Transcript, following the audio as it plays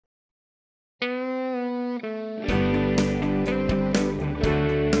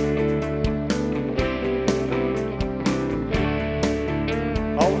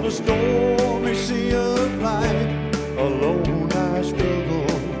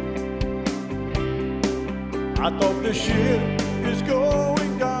I thought the ship is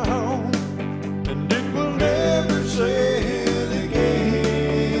going down and it will never sail again.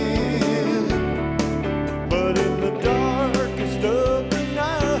 But in the darkest of the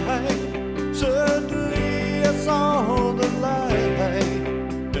night, suddenly I saw the light,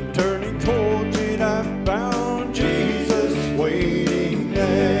 and turning towards it I found Jesus waiting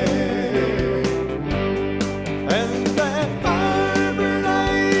there. And that harbor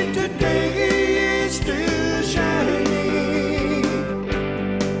light today is still shining,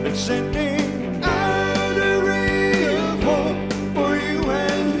 it's sending out a ray of hope for you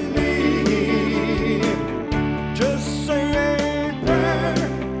and me. Just say a prayer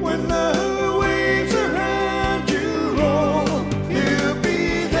when the waves around you roll, he'll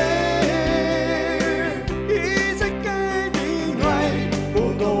be there. He's a guiding light for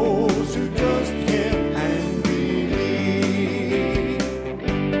those who trust him and believe.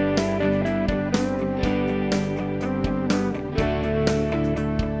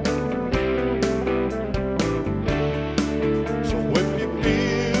 So when you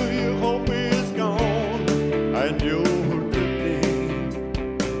feel your hope is gone and you're drifting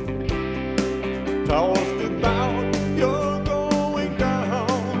towards